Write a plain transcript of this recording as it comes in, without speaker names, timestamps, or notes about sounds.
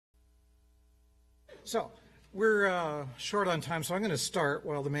So we're short on time, so I'm going to start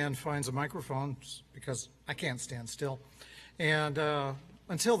while the man finds a microphone because I can't stand still. And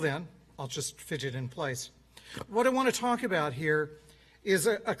until then, I'll just fidget in place. What I want to talk about here is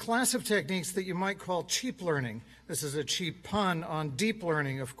a class of techniques that you might call cheap learning. This is a cheap pun on deep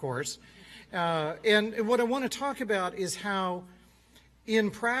learning, of course. And what I want to talk about is how,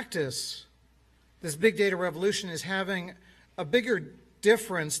 in practice, this big data revolution is having a bigger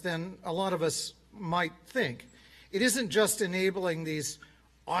difference than a lot of us might think. It isn't just enabling these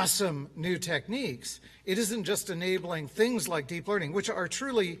awesome new techniques. It isn't just enabling things like deep learning, which are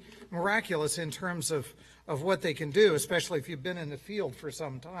truly miraculous in terms of what they can do, especially if you've been in the field for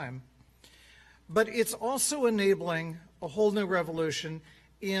some time. But it's also enabling a whole new revolution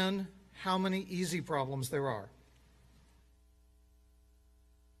in how many easy problems there are.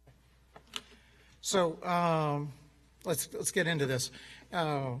 So let's get into this.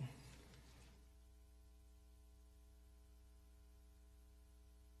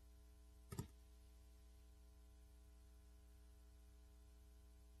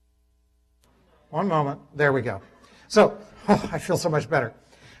 One moment. There we go. So, I feel so much better.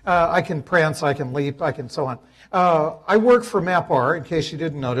 I can prance, I can leap, I can so on. I work for MapR, in case you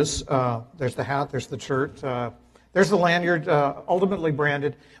didn't notice. There's the hat, there's the shirt, there's the lanyard, ultimately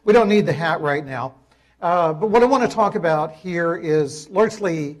branded. We don't need the hat right now. But what I want to talk about here is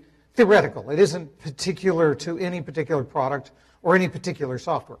largely theoretical. It isn't particular to any particular product or any particular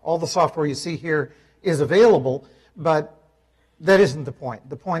software. All the software you see here is available, but that isn't the point.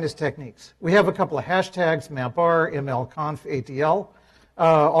 The point is techniques. We have a couple of hashtags, MapR, MLconf, ATL.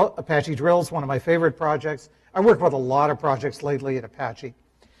 Apache Drill's one of my favorite projects. I work with a lot of projects lately at Apache.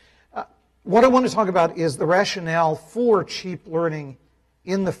 What I want to talk about is the rationale for cheap learning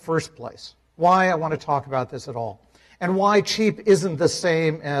in the first place. Why I want to talk about this at all. And why cheap isn't the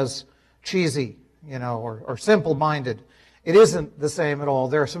same as cheesy, or simple-minded. It isn't the same at all.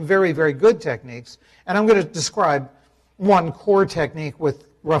 There are some very, very good techniques. And I'm going to describe one core technique with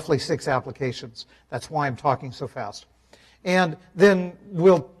roughly 6 applications. That's why I'm talking so fast. And then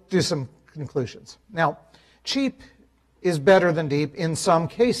we'll do some conclusions. Now, cheap is better than deep in some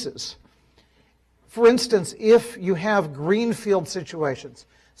cases. For instance, if you have greenfield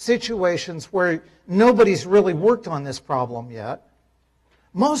situations where nobody's really worked on this problem yet,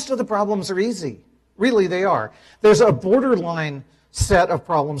 most of the problems are easy. Really, they are. There's a borderline set of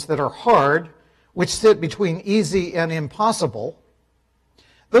problems that are hard, which sit between easy and impossible.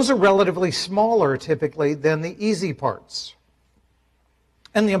 Those are relatively smaller, typically, than the easy parts.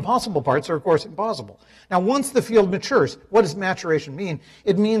 And the impossible parts are, of course, impossible. Now, once the field matures, what does maturation mean?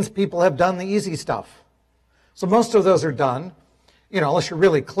 It means people have done the easy stuff. So most of those are done. Unless you're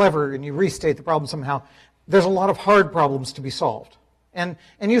really clever and you restate the problem somehow, there's a lot of hard problems to be solved. And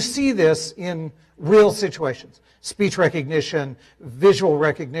you see this in real situations. Speech recognition, visual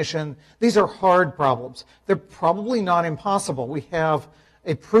recognition, these are hard problems. They're probably not impossible. We have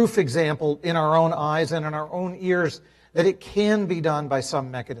a proof example in our own eyes and in our own ears that it can be done by some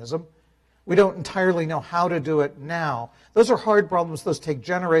mechanism. We don't entirely know how to do it now. Those are hard problems. Those take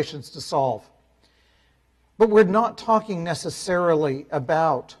generations to solve. But we're not talking necessarily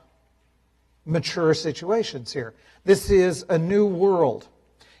about mature situations here. This is a new world.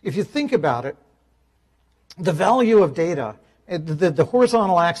 If you think about it, the value of data, the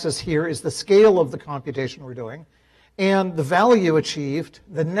horizontal axis here is the scale of the computation we're doing, and the value achieved,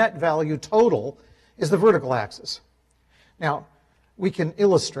 the net value total, is the vertical axis. Now, we can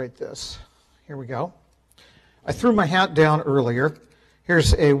illustrate this. Here we go. I threw my hat down earlier.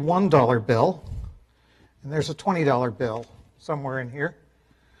 Here's a $1 bill, and there's a $20 bill somewhere in here.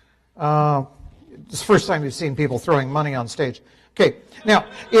 It's the first time you've seen people throwing money on stage. Okay, now,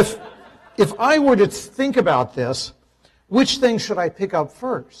 if I were to think about this, which thing should I pick up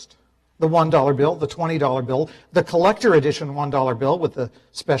first? The $1 bill, the $20 bill, the collector edition $1 bill with the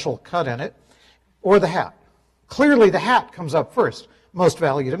special cut in it, or the hat? Clearly the hat comes up first, most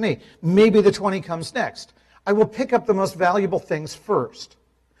value to me. Maybe the 20 comes next. I will pick up the most valuable things first.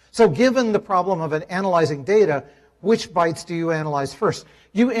 So given the problem of analyzing data, which bytes do you analyze first?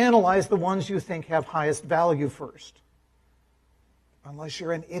 You analyze the ones you think have highest value first. Unless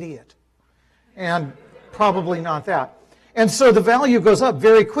you're an idiot. And probably not that. And so the value goes up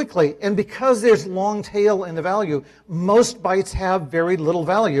very quickly. And because there's long tail in the value, most bytes have very little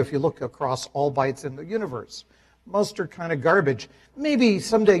value if you look across all bytes in the universe. Most are kind of garbage. Maybe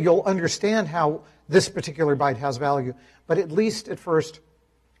someday you'll understand how this particular byte has value. But at least at first,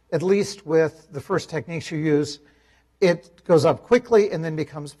 at least with the first techniques you use, it goes up quickly and then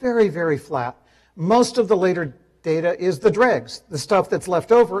becomes very, very flat. Most of the later data is the dregs, the stuff that's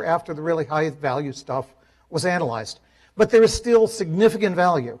left over after the really high value stuff was analyzed. But there is still significant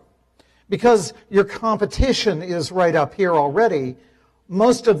value. Because your competition is right up here already,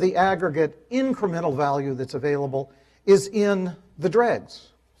 most of the aggregate incremental value that's available is in the dregs,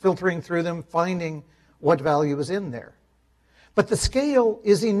 filtering through them, finding what value is in there. But the scale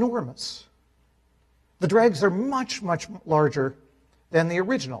is enormous. The dregs are much, much larger than the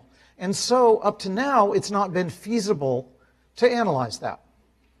original. And so up to now, it's not been feasible to analyze that.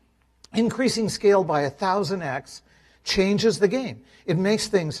 Increasing scale by 1,000x changes the game. It makes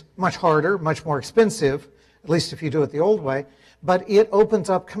things much harder, much more expensive, at least if you do it the old way, but it opens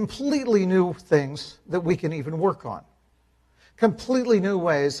up completely new things that we can even work on. Completely new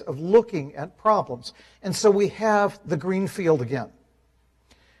ways of looking at problems. And so we have the green field again.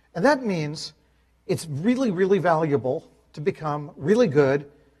 And that means it's really, really valuable to become really good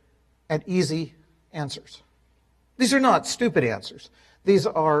at easy answers. These are not stupid answers. These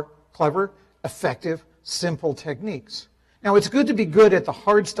are clever, effective, simple techniques. Now, it's good to be good at the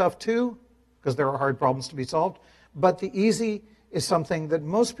hard stuff too, because there are hard problems to be solved, but the easy is something that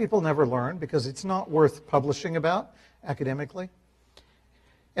most people never learn because it's not worth publishing about academically,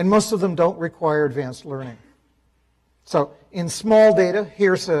 and most of them don't require advanced learning. So in small data,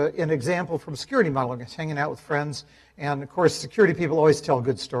 here's an example from security modeling. I was hanging out with friends, and of course security people always tell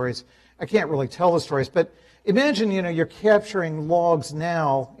good stories. I can't really tell the stories, but imagine you're capturing logs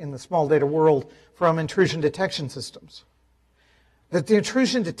now in the small data world from intrusion detection systems. That the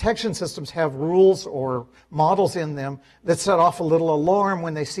intrusion detection systems have rules or models in them that set off a little alarm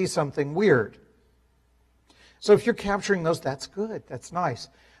when they see something weird. So if you're capturing those, that's good, that's nice.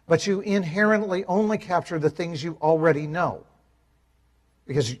 But you inherently only capture the things you already know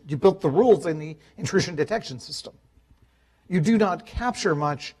because you built the rules in the intrusion detection system. You do not capture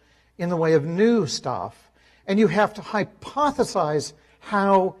much in the way of new stuff, and you have to hypothesize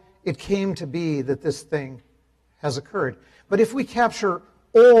how it came to be that this thing has occurred. But if we capture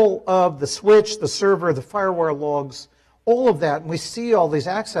all of the switch, the server, the firewall logs, all of that, and we see all these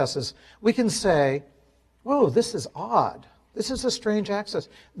accesses, we can say, whoa, this is odd. This is a strange access.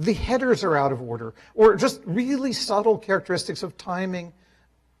 The headers are out of order, or just really subtle characteristics of timing,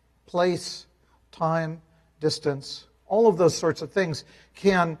 place, time, distance, all of those sorts of things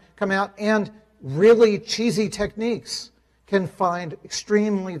can come out, and really cheesy techniques can find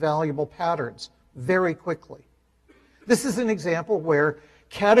extremely valuable patterns very quickly. This is an example where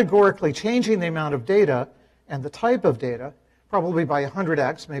categorically changing the amount of data and the type of data, probably by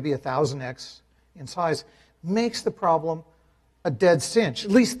 100x, maybe 1,000x in size, makes the problem a dead cinch,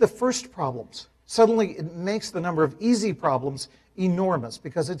 at least the first problems. Suddenly it makes the number of easy problems enormous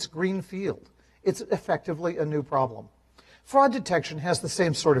because it's green field. It's effectively a new problem. Fraud detection has the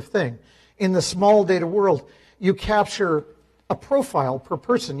same sort of thing. In the small data world, you capture a profile per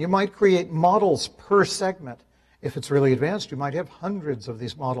person. You might create models per segment. If it's really advanced, you might have hundreds of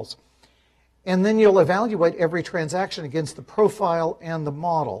these models. And then you'll evaluate every transaction against the profile and the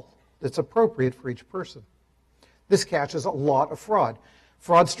model that's appropriate for each person. This catches a lot of fraud.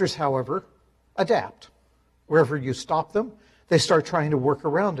 Fraudsters, however, adapt. Wherever you stop them, they start trying to work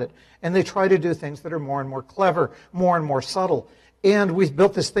around it. And they try to do things that are more and more clever, more and more subtle. And we've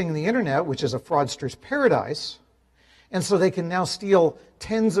built this thing in the internet, which is a fraudster's paradise. And so they can now steal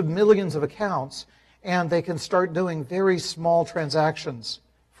tens of millions of accounts, and they can start doing very small transactions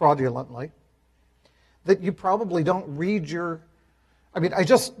fraudulently that you probably don't read your... I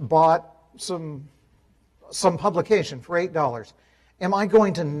just bought some publication for $8. Am I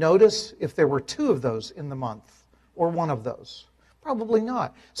going to notice if there were 2 of those in the month or 1 of those? Probably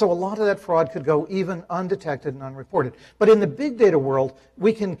not. So a lot of that fraud could go even undetected and unreported. But in the big data world,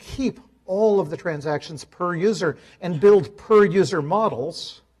 we can keep all of the transactions per user and build per user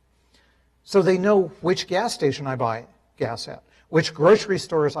models so they know which gas station I buy gas at, which grocery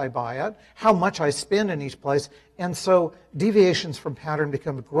stores I buy at, how much I spend in each place, and so deviations from pattern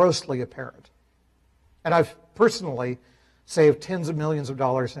become grossly apparent. And I've personally saved tens of millions of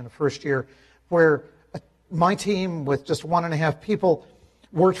dollars in the first year where my team with just 1.5 people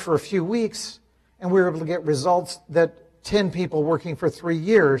worked for a few weeks, and we were able to get results that 10 people working for 3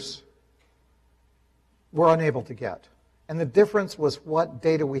 years were unable to get. And the difference was what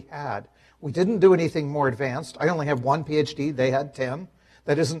data we had. We didn't do anything more advanced. I only have 1 PhD, they had 10.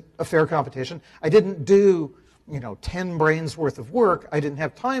 That isn't a fair competition. I didn't do 10 brains worth of work. I didn't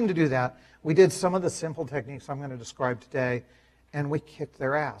have time to do that. We did some of the simple techniques I'm going to describe today, and we kicked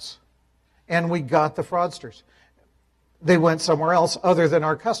their ass. And we got the fraudsters. They went somewhere else other than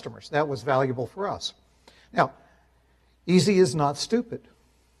our customers. That was valuable for us. Now, easy is not stupid.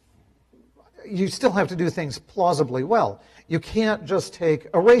 you still have to do things plausibly well. You can't just take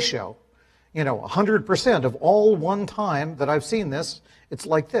a ratio. 100% of all one time that I've seen this, it's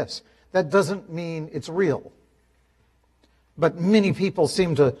like this. That doesn't mean it's real. But many people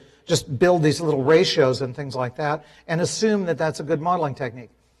seem to just build these little ratios and things like that and assume that that's a good modeling technique.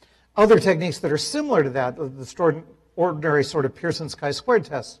 Other techniques that are similar to that, the ordinary sort of Pearson's chi-squared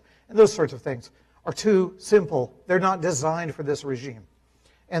tests and those sorts of things, are too simple. They're not designed for this regime.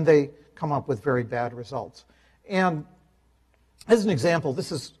 And they come up with very bad results. And as an example,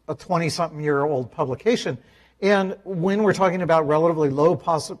 this is a 20-something-year-old publication. And when we're talking about relatively low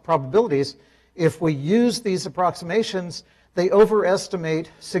probabilities, if we use these approximations, they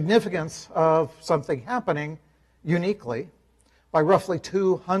overestimate significance of something happening uniquely by roughly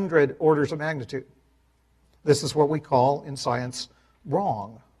 200 orders of magnitude. This is what we call, in science,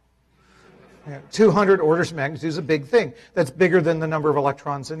 wrong. 200 orders of magnitude is a big thing. That's bigger than the number of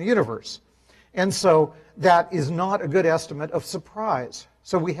electrons in the universe. And so that is not a good estimate of surprise.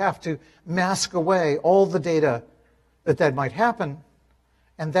 So we have to mask away all the data that might happen.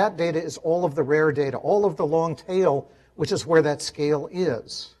 And that data is all of the rare data, all of the long tail, which is where that scale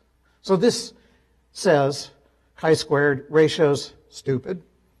is. So this says chi-squared ratios, stupid.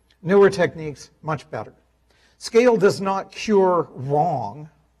 Newer techniques, much better. Scale does not cure wrong.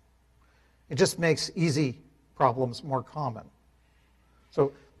 It just makes easy problems more common.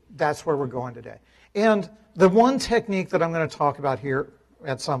 So that's where we're going today. And the one technique that I'm going to talk about here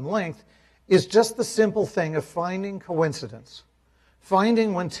at some length is just the simple thing of finding coincidence.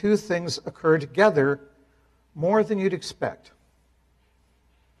 Finding when two things occur together more than you'd expect.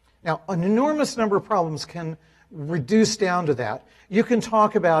 Now, an enormous number of problems can reduce down to that. You can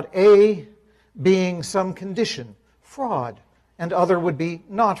talk about A being some condition, fraud, and other would be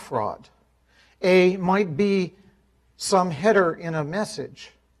not fraud. A might be some header in a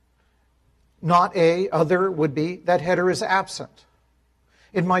message. Not A, other would be that header is absent.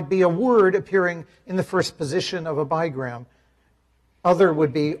 It might be a word appearing in the first position of a bigram. Other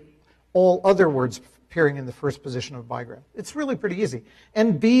would be all other words appearing in the first position of a bigram. It's really pretty easy.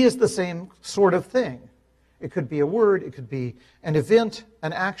 And B is the same sort of thing. It could be a word, it could be an event,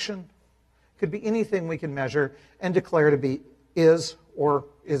 an action, it could be anything we can measure and declare to be is or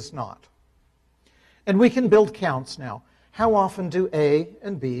is not. And we can build counts now. How often do A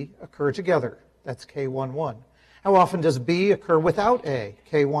and B occur together? That's K11. How often does B occur without A?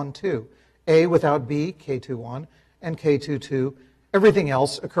 K12. A without B, K21, and K22. Everything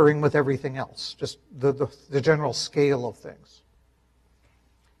else occurring with everything else, just the general scale of things.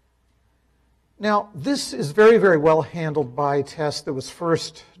 Now, this is very, very well handled by a test that was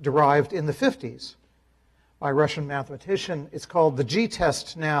first derived in the 50s by a Russian mathematician. It's called the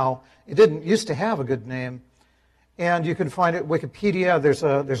G-test now. It didn't used to have a good name. And you can find it at Wikipedia. There's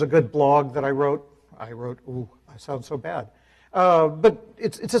a good blog that I wrote. Ooh, I sound so bad. But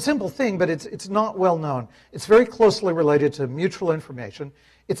it's a simple thing, but it's not well known. It's very closely related to mutual information.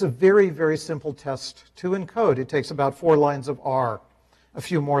 It's a very, very simple test to encode. It takes about 4 lines of R, a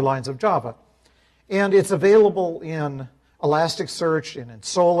few more lines of Java. And it's available in Elasticsearch and in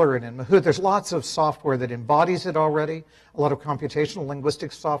Solr and in Mahout. There's lots of software that embodies it already, a lot of computational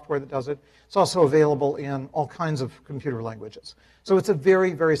linguistics software that does it. It's also available in all kinds of computer languages. So it's a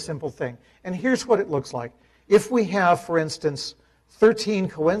very, very simple thing. And here's what it looks like. If we have, for instance, 13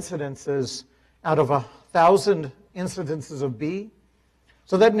 coincidences out of 1,000 incidences of B,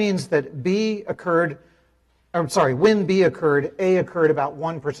 so that means that when B occurred, A occurred about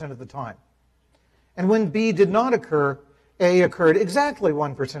 1% of the time. And when B did not occur, A occurred exactly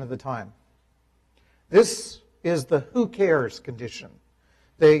 1% of the time. This is the who cares condition.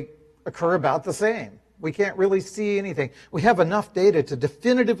 They occur about the same. We can't really see anything. We have enough data to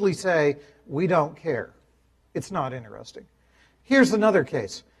definitively say we don't care. It's not interesting. Here's another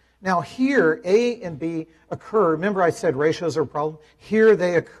case. Now here, A and B occur. Remember I said ratios are a problem? Here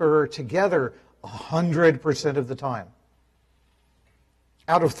they occur together 100% of the time.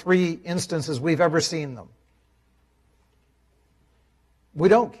 Out of 3 instances we've ever seen them. We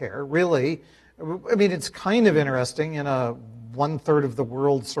don't care, really. I mean, it's kind of interesting in a 1/3 of the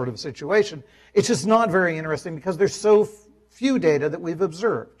world sort of situation. It's just not very interesting because there's so few data that we've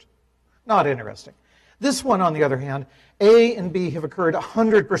observed. Not interesting. This one, on the other hand, A and B have occurred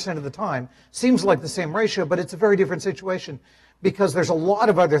 100% of the time. Seems like the same ratio, but it's a very different situation because there's a lot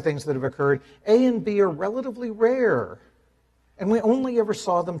of other things that have occurred. A and B are relatively rare, and we only ever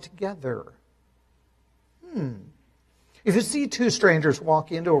saw them together. If you see 2 strangers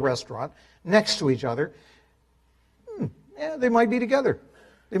walk into a restaurant next to each other, yeah, they might be together.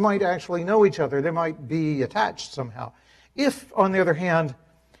 They might actually know each other. They might be attached somehow. If, on the other hand,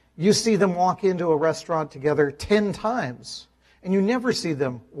 you see them walk into a restaurant together 10 times, and you never see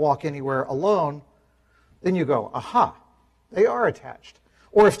them walk anywhere alone, then you go, aha, they are attached.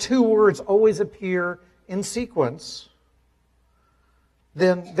 Or if two words always appear in sequence,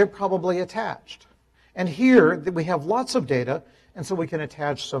 then they're probably attached. And here we have lots of data, and so we can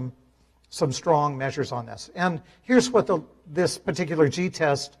attach some strong measures on this. And here's what this particular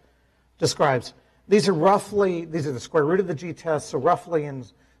g-test describes. These are the square root of the g-test, so roughly in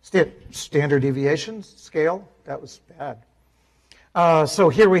standard deviation scale. That was bad. So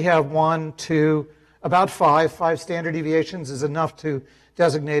here we have 1, 2, about 5. 5 standard deviations is enough to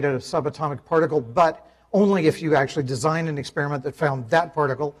designate a subatomic particle, but only if you actually design an experiment that found that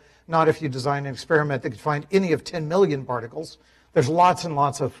particle, not if you design an experiment that could find any of 10 million particles. There's lots and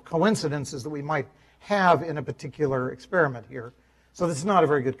lots of coincidences that we might have in a particular experiment here. So this is not a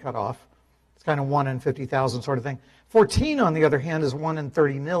very good cutoff. It's kind of 1 in 50,000 sort of thing. 14, on the other hand, is 1 in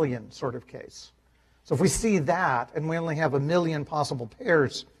 30 million sort of case. So if we see that, and we only have 1 million possible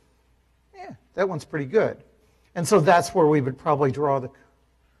pairs, that one's pretty good. And so that's where we would probably draw the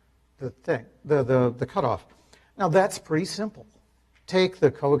cutoff. Now that's pretty simple. Take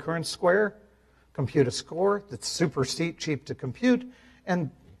the co-occurrence square, compute a score that's super cheap to compute, and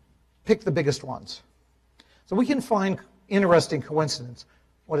pick the biggest ones. So we can find interesting coincidence.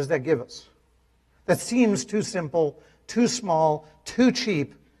 What does that give us? That seems too simple, too small, too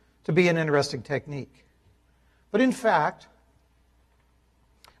cheap to be an interesting technique. But in fact,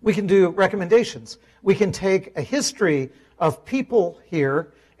 we can do recommendations. We can take a history of people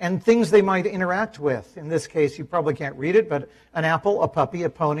here and things they might interact with. In this case, you probably can't read it, but an apple, a puppy, a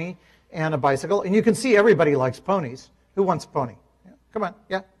pony, and a bicycle. And you can see everybody likes ponies. Who wants a pony? Yeah. Come on.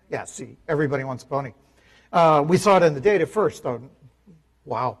 Yeah? Yeah, see, everybody wants a pony. We saw it in the data first, though.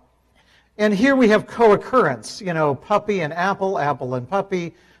 Wow. And here we have co-occurrence. Puppy and apple, apple and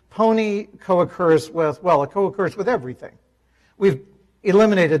puppy. Pony co-occurs with, it co-occurs with everything. We've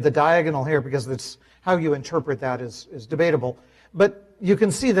eliminated the diagonal here because that's how you interpret that is debatable. But you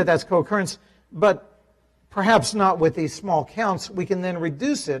can see that that's co-occurrence, but perhaps not with these small counts. We can then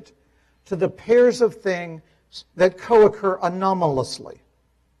reduce it to the pairs of things that co-occur anomalously.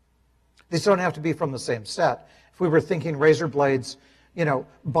 These don't have to be from the same set. If we were thinking razor blades,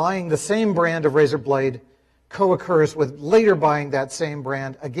 buying the same brand of razor blade co-occurs with later buying that same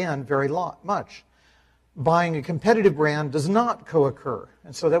brand, again, very much. Buying a competitive brand does not co-occur,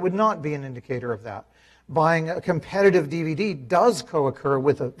 and so that would not be an indicator of that. Buying a competitive DVD does co-occur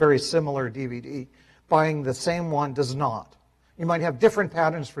with a very similar DVD. Buying the same one does not. You might have different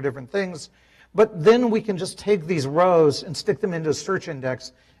patterns for different things, but then we can just take these rows and stick them into a search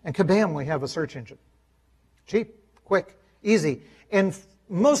index, and kabam, we have a search engine. Cheap, quick, easy. And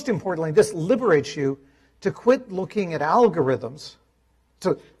most importantly, this liberates you to quit looking at algorithms.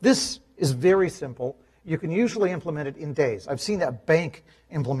 So this is very simple. You can usually implement it in days. I've seen a bank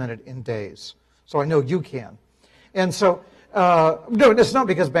implement it in days. So I know you can. And so, no, it's not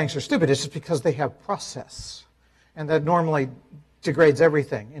because banks are stupid. It's just because they have process. And that normally degrades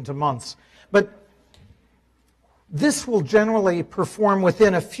everything into months. But this will generally perform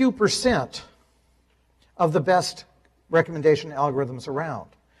within a few % of the best recommendation algorithms around.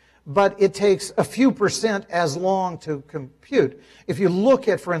 But it takes a few % as long to compute. If you look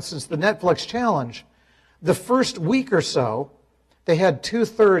at, for instance, the Netflix challenge, the first week or so, they had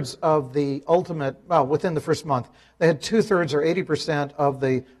 2/3 of the ultimate, within the first month, they had 2/3 or 80% of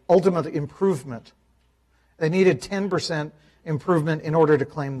the ultimate improvement. They needed 10% improvement in order to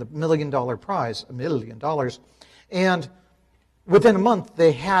claim the $1 million prize, $1 million. And within a month,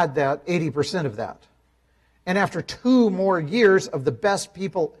 they had that 80% of that. And after 2 more years of the best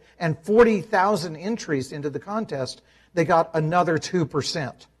people and 40,000 entries into the contest, they got another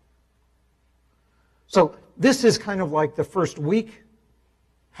 2%. So this is kind of like the first week,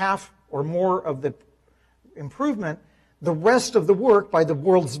 half or more of the improvement. The rest of the work by the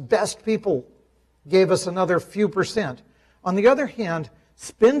world's best people gave us another few %. On the other hand,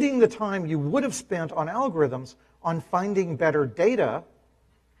 spending the time you would have spent on algorithms on finding better data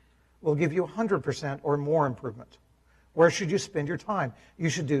will give you 100% or more improvement. Where should you spend your time? You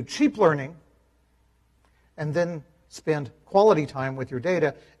should do cheap learning and then spend quality time with your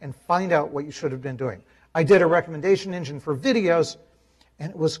data and find out what you should have been doing. I did a recommendation engine for videos,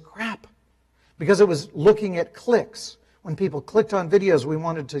 and it was crap because it was looking at clicks. When people clicked on videos, we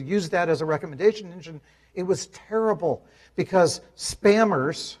wanted to use that as a recommendation engine. It was terrible because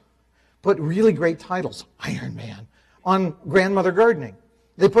spammers put really great titles, Iron Man, on grandmother gardening.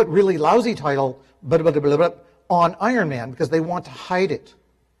 They put really lousy title on Iron Man because they want to hide it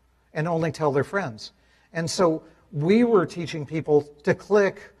and only tell their friends. And so we were teaching people to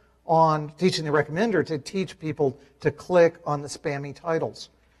click on teaching the recommender to teach people to click on the spammy titles.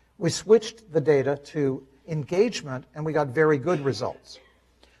 We switched the data to engagement, and we got very good results.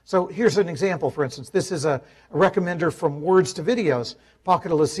 So here's an example, for instance. This is a recommender from words to videos. Paco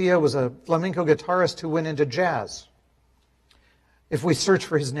de Lucia was a flamenco guitarist who went into jazz. If we search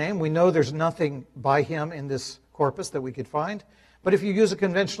for his name, we know there's nothing by him in this corpus that we could find. But if you use a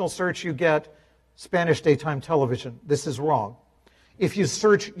conventional search, you get Spanish daytime television. This is wrong. If you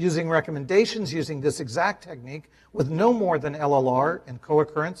search using recommendations using this exact technique with no more than LLR and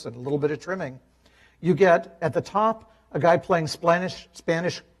co-occurrence and a little bit of trimming, you get at the top a guy playing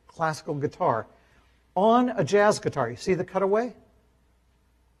Spanish classical guitar on a jazz guitar. You see the cutaway?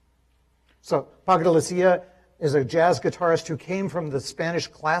 So Paco de Lucia is a jazz guitarist who came from the Spanish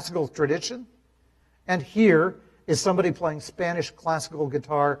classical tradition, and here is somebody playing Spanish classical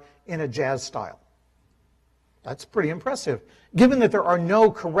guitar in a jazz style. That's pretty impressive, given that there are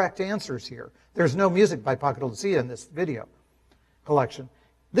no correct answers here. There's no music by Paco de Lucia in this video collection.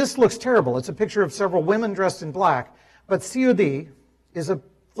 This looks terrible. It's a picture of several women dressed in black, but COD is a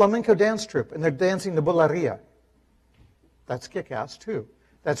flamenco dance troupe, and they're dancing the bulería. That's kick-ass, too.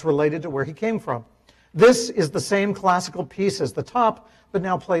 That's related to where he came from. This is the same classical piece as the top, but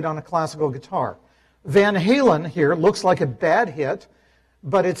now played on a classical guitar. Van Halen here looks like a bad hit,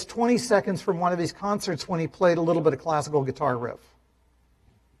 but it's 20 seconds from one of these concerts when he played a little bit of classical guitar riff.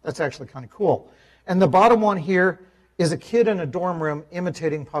 That's actually kind of cool. And the bottom one here is a kid in a dorm room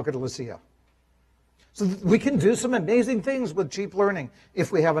imitating Paco de Lucia. So we can do some amazing things with cheap learning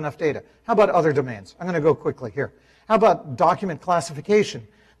if we have enough data. How about other domains? I'm going to go quickly here. How about document classification?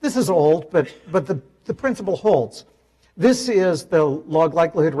 This is old, but the principle holds. This is the log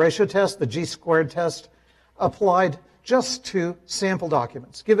likelihood ratio test, the G-squared test, applied just to sample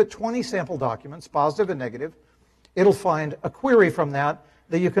documents. Give it 20 sample documents, positive and negative. It'll find a query from that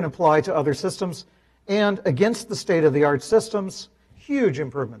you can apply to other systems. And against the state-of-the-art systems, huge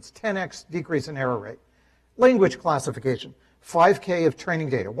improvements, 10x decrease in error rate. Language classification, 5K of training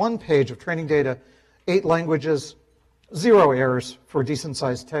data, 1 page of training data, 8 languages, 0 errors for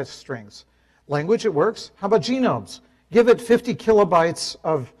decent-sized text strings. Language, it works. How about genomes? Give it 50 kilobytes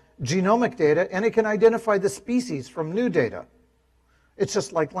of genomic data, and it can identify the species from new data. It's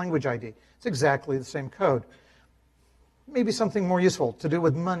just like language ID. It's exactly the same code. Maybe something more useful to do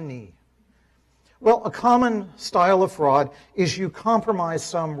with money. Well, a common style of fraud is you compromise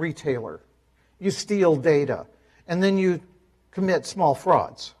some retailer. You steal data, and then you commit small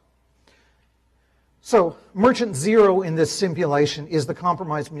frauds. So merchant 0 in this simulation is the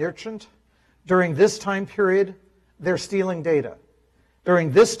compromised merchant. During this time period, they're stealing data.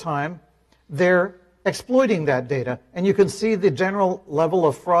 During this time, they're exploiting that data, and you can see the general level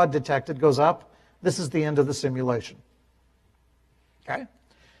of fraud detected goes up. This is the end of the simulation. Okay?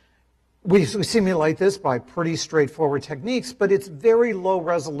 We simulate this by pretty straightforward techniques, but it's very low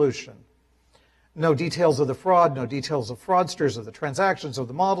resolution. No details of the fraud, no details of fraudsters, of the transactions, of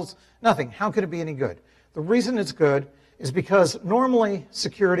the models, nothing. How could it be any good? The reason it's good is because normally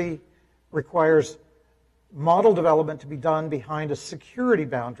security requires model development to be done behind a security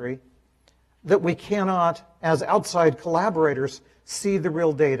boundary that we cannot, as outside collaborators, see the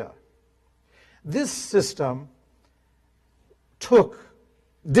real data. This system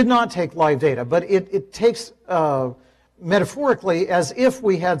did not take live data, but it takes, metaphorically, as if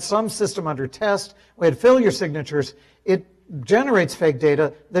we had some system under test, we had failure signatures, it generates fake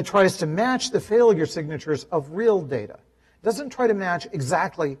data that tries to match the failure signatures of real data. It doesn't try to match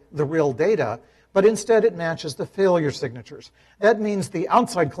exactly the real data, but instead it matches the failure signatures. That means the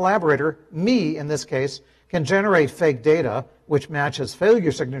outside collaborator, me in this case, can generate fake data, which matches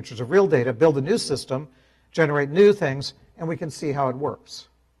failure signatures of real data, build a new system, generate new things, and we can see how it works.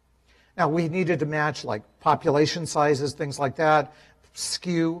 Now, we needed to match like population sizes, things like that.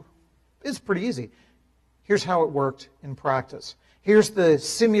 Skew is pretty easy. Here's how it worked in practice. Here's the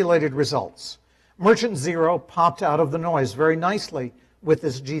simulated results. Merchant 0 popped out of the noise very nicely with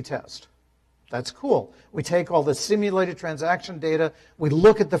this G-test. That's cool. We take all the simulated transaction data, we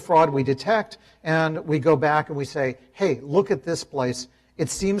look at the fraud we detect, and we go back and we say, hey, look at this place. It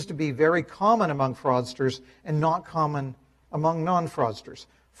seems to be very common among fraudsters and not common among non-fraudsters.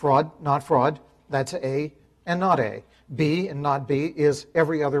 Fraud, not fraud, that's A and not A. B and not B is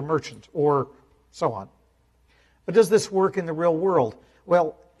every other merchant, or so on. But does this work in the real world?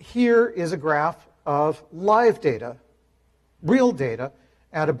 Well, here is a graph of live data, real data,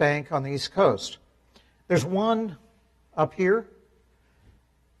 at a bank on the East Coast. There's one up here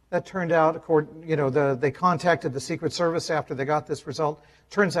that turned out, they contacted the Secret Service after they got this result.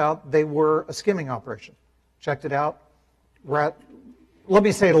 Turns out they were a skimming operation. Checked it out. let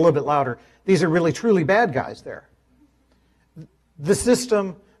me say it a little bit louder. These are really, truly bad guys there. The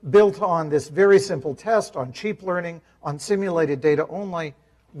system built on this very simple test, on cheap learning, on simulated data only,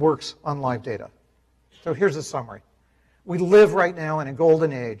 works on live data. So here's a summary. We live right now in a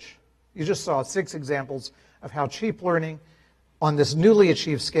golden age. You just saw 6 examples of how cheap learning on this newly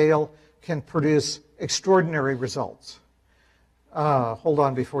achieved scale can produce extraordinary results. Hold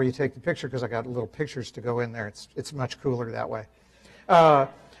on before you take the picture, because I got little pictures to go in there. It's much cooler that way.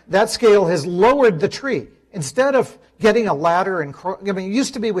 That scale has lowered the tree. Instead of getting a ladder and, I mean, it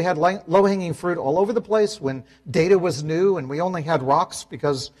used to be we had low-hanging fruit all over the place when data was new and we only had rocks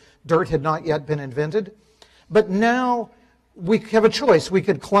because dirt had not yet been invented. But now we have a choice. We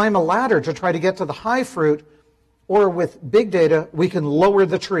could climb a ladder to try to get to the high fruit, or with big data, we can lower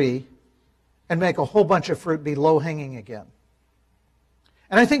the tree and make a whole bunch of fruit be low-hanging again.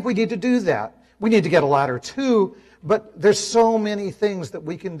 And I think we need to do that. We need to get a ladder too, but there's so many things that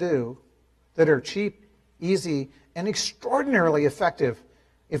we can do that are cheap, easy, and extraordinarily effective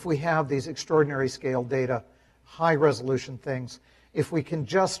if we have these extraordinary scale data, high-resolution things, if we can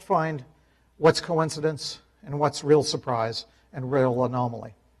just find what's coincidence and what's real surprise and real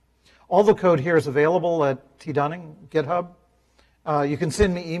anomaly. All the code here is available at T. Dunning, GitHub. You can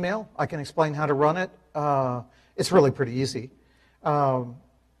send me email. I can explain how to run it. It's really pretty easy.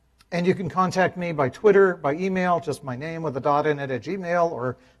 And you can contact me by Twitter, by email, just my name with a dot in it at Gmail,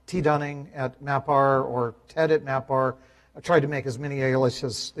 or tdunning@MapR, or ted@MapR. I tried to make as many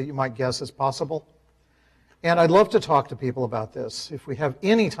aliases that you might guess as possible. And I'd love to talk to people about this. If we have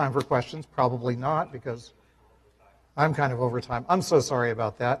any time for questions, probably not, because I'm kind of over time. I'm so sorry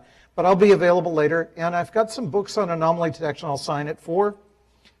about that. But I'll be available later. And I've got some books on anomaly detection I'll sign it for.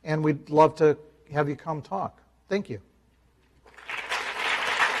 And we'd love to have you come talk. Thank you.